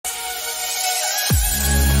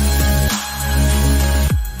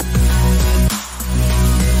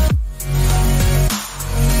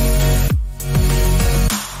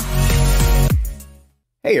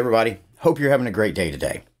Hey everybody, hope you're having a great day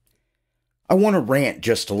today. I want to rant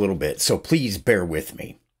just a little bit, so please bear with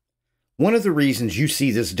me. One of the reasons you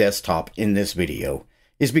see this desktop in this video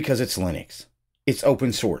is because it's Linux. It's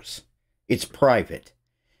open source. It's private.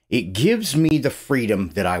 It gives me the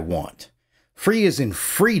freedom that I want. Free as in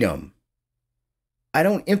freedom. I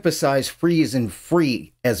don't emphasize free as in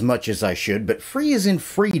free as much as I should, but free as in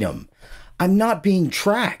freedom. I'm not being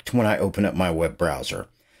tracked when I open up my web browser.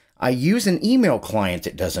 I use an email client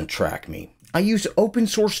that doesn't track me. I use open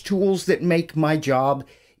source tools that make my job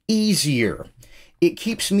easier. It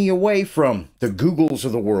keeps me away from the Googles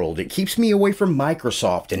of the world. It keeps me away from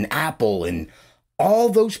Microsoft and Apple and all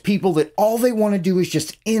those people that all they want to do is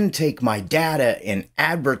just intake my data and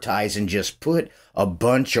advertise and just put a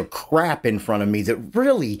bunch of crap in front of me that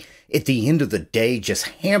really, at the end of the day, just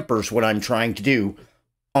hampers what I'm trying to do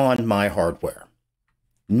on my hardware.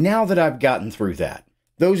 Now that I've gotten through that,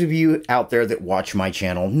 those of you out there that watch my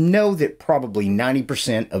channel know that probably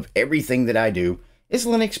 90% of everything that I do is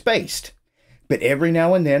Linux-based. But every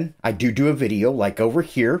now and then, I do a video like over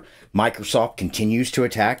here. Microsoft continues to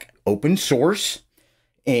attack open source,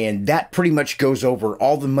 and that pretty much goes over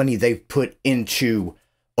all the money they've put into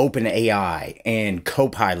OpenAI and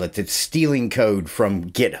Copilot that's stealing code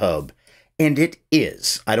from GitHub. And it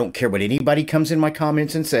is. I don't care what anybody comes in my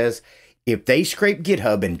comments and says. If they scrape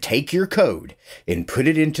GitHub and take your code and put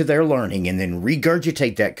it into their learning and then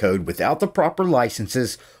regurgitate that code without the proper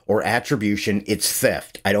licenses or attribution, it's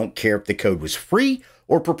theft. I don't care if the code was free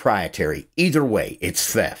or proprietary. Either way,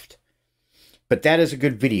 it's theft. But that is a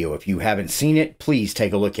good video. If you haven't seen it, please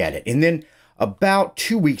take a look at it. And then about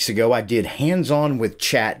 2 weeks ago, I did hands-on with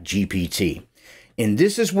ChatGPT. And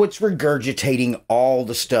this is what's regurgitating all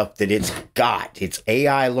the stuff that it's got. It's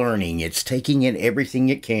AI learning. It's taking in everything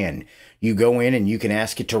it can. You go in and you can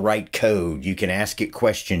ask it to write code. You can ask it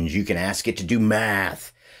questions. You can ask it to do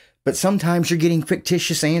math. But sometimes you're getting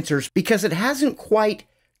fictitious answers because it hasn't quite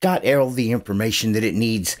got all the information that it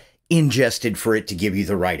needs ingested for it to give you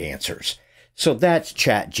the right answers. So that's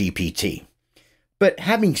ChatGPT. But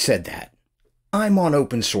having said that, I'm on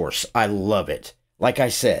open source. I love it. Like I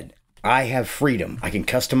said, I have freedom. I can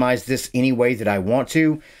customize this any way that I want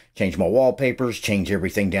to. Change my wallpapers, change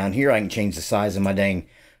everything down here. I can change the size of my dang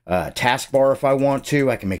taskbar if I want to.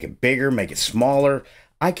 I can make it bigger, make it smaller.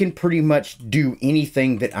 I can pretty much do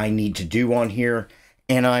anything that I need to do on here,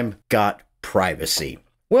 and I've got privacy.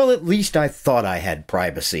 Well, at least I thought I had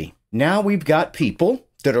privacy. Now we've got people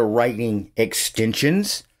that are writing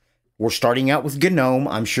extensions. We're starting out with Gnome.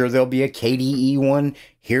 I'm sure there'll be a KDE one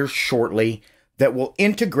here shortly that will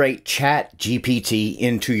integrate ChatGPT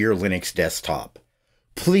into your Linux desktop.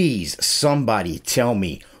 Please, somebody tell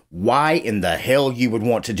me why in the hell you would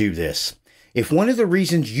want to do this. If one of the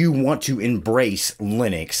reasons you want to embrace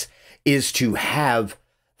Linux is to have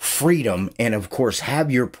freedom and, of course,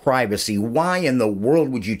 have your privacy, why in the world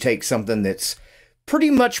would you take something that's pretty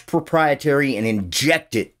much proprietary and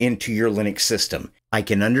inject it into your Linux system? I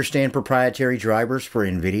can understand proprietary drivers for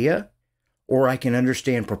NVIDIA, or I can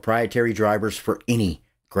understand proprietary drivers for any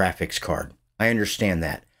graphics card. I understand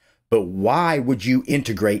that. But why would you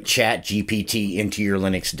integrate ChatGPT into your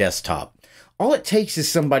Linux desktop? All it takes is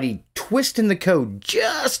somebody twisting the code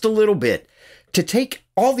just a little bit to take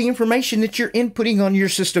all the information that you're inputting on your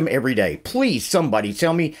system every day. Please, somebody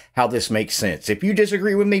tell me how this makes sense. If you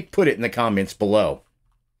disagree with me, put it in the comments below.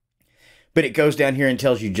 But it goes down here and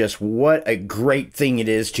tells you just what a great thing it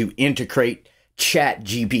is to integrate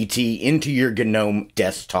ChatGPT into your Gnome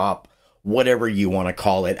desktop, whatever you want to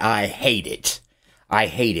call it. I hate it. I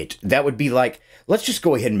hate it. That would be like, let's just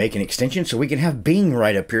go ahead and make an extension so we can have Bing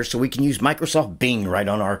right up here so we can use Microsoft Bing right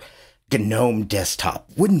on our Gnome desktop.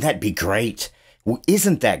 Wouldn't that be great? Well,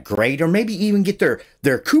 isn't that great? Or maybe even get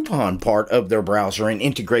their coupon part of their browser and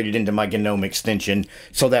integrate it into my Gnome extension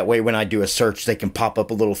so that way when I do a search, they can pop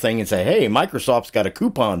up a little thing and say, hey, Microsoft's got a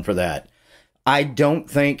coupon for that. I don't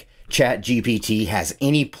think ChatGPT has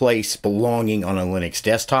any place belonging on a Linux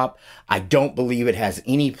desktop. I don't believe it has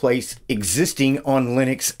any place existing on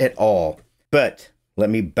Linux at all. But let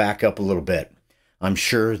me back up a little bit. I'm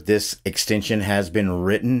sure this extension has been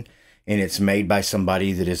written and it's made by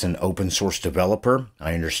somebody that is an open source developer.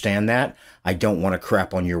 I understand that. I don't want to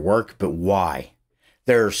crap on your work, but why?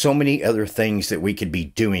 There are so many other things that we could be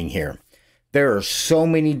doing here. There are so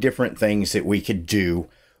many different things that we could do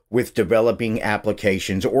with developing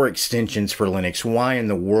applications or extensions for Linux. Why in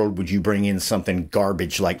the world would you bring in something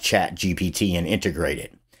garbage like ChatGPT and integrate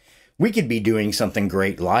it? We could be doing something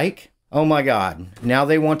great like, oh my God, now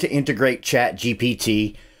they want to integrate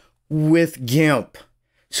ChatGPT with Gimp.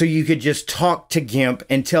 So you could just talk to Gimp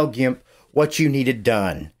and tell Gimp what you needed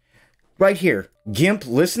done. Right here, Gimp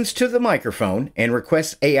listens to the microphone and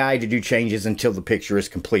requests AI to do changes until the picture is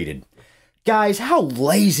completed. Guys, how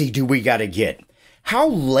lazy do we gotta get? How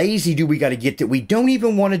lazy do we gotta get that we don't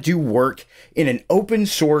even want to do work in an open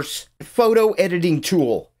source photo editing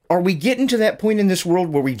tool? Are we getting to that point in this world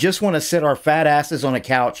where we just want to sit our fat asses on a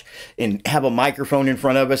couch and have a microphone in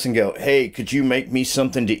front of us and go, hey, could you make me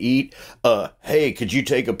something to eat? Hey, could you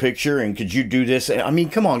take a picture and could you do this? I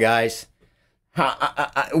mean, come on, guys.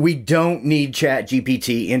 We don't need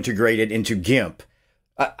ChatGPT integrated into Gimp.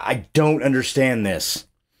 I don't understand this.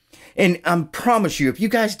 And I promise you, if you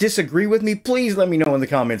guys disagree with me, please let me know in the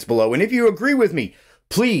comments below. And if you agree with me,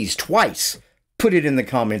 please, twice, put it in the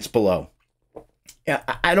comments below.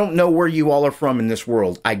 I don't know where you all are from in this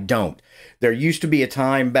world. I don't. There used to be a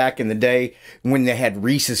time back in the day when they had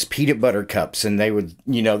Reese's peanut butter cups and they would,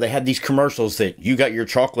 you know, they had these commercials that you got your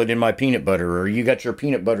chocolate in my peanut butter or you got your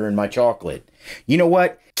peanut butter in my chocolate. You know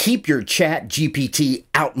what? Keep your ChatGPT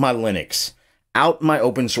out my Linux, out my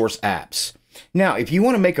open source apps. Now, if you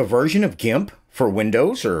want to make a version of Gimp for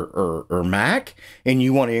Windows or Mac and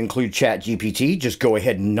you want to include ChatGPT, just go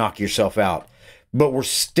ahead and knock yourself out. But we're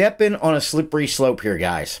stepping on a slippery slope here,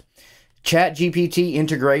 guys. ChatGPT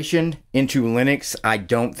integration into Linux, I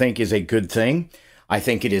don't think is a good thing. I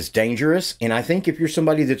think it is dangerous. And I think if you're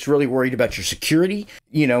somebody that's really worried about your security,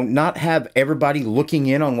 you know, not have everybody looking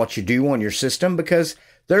in on what you do on your system, because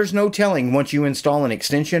there's no telling once you install an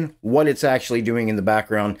extension what it's actually doing in the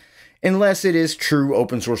background, unless it is true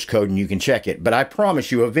open source code and you can check it. But I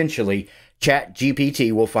promise you, eventually,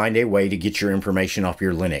 ChatGPT will find a way to get your information off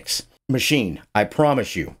your Linux machine. I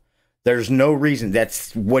promise you. There's no reason.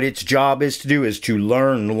 That's what its job is to do, is to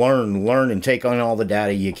learn, and take on all the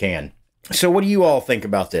data you can. So what do you all think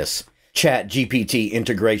about this? ChatGPT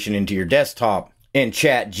integration into your desktop and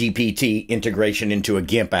ChatGPT integration into a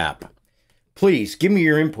Gimp app. Please give me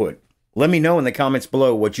your input. Let me know in the comments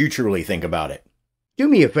below what you truly think about it. Do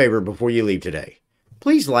me a favor before you leave today.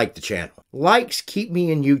 Please like the channel. Likes keep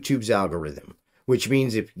me in YouTube's algorithm, which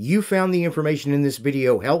means if you found the information in this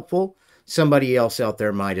video helpful, somebody else out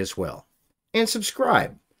there might as well. And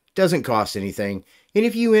subscribe. Doesn't cost anything. And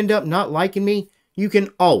if you end up not liking me, you can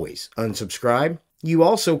always unsubscribe. You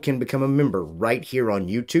also can become a member right here on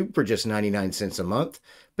YouTube for just 99 cents a month.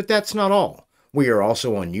 But that's not all. We are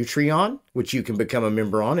also on Utreon, which you can become a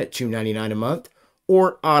member on at $2.99 a month,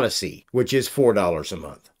 or Odyssey, which is $4 a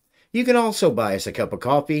month. You can also buy us a cup of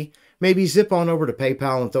coffee, maybe zip on over to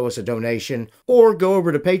PayPal and throw us a donation, or go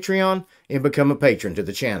over to Patreon and become a patron to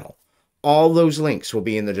the channel. All those links will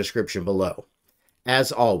be in the description below.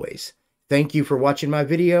 As always, thank you for watching my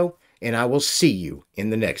video, and I will see you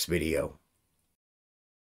in the next video.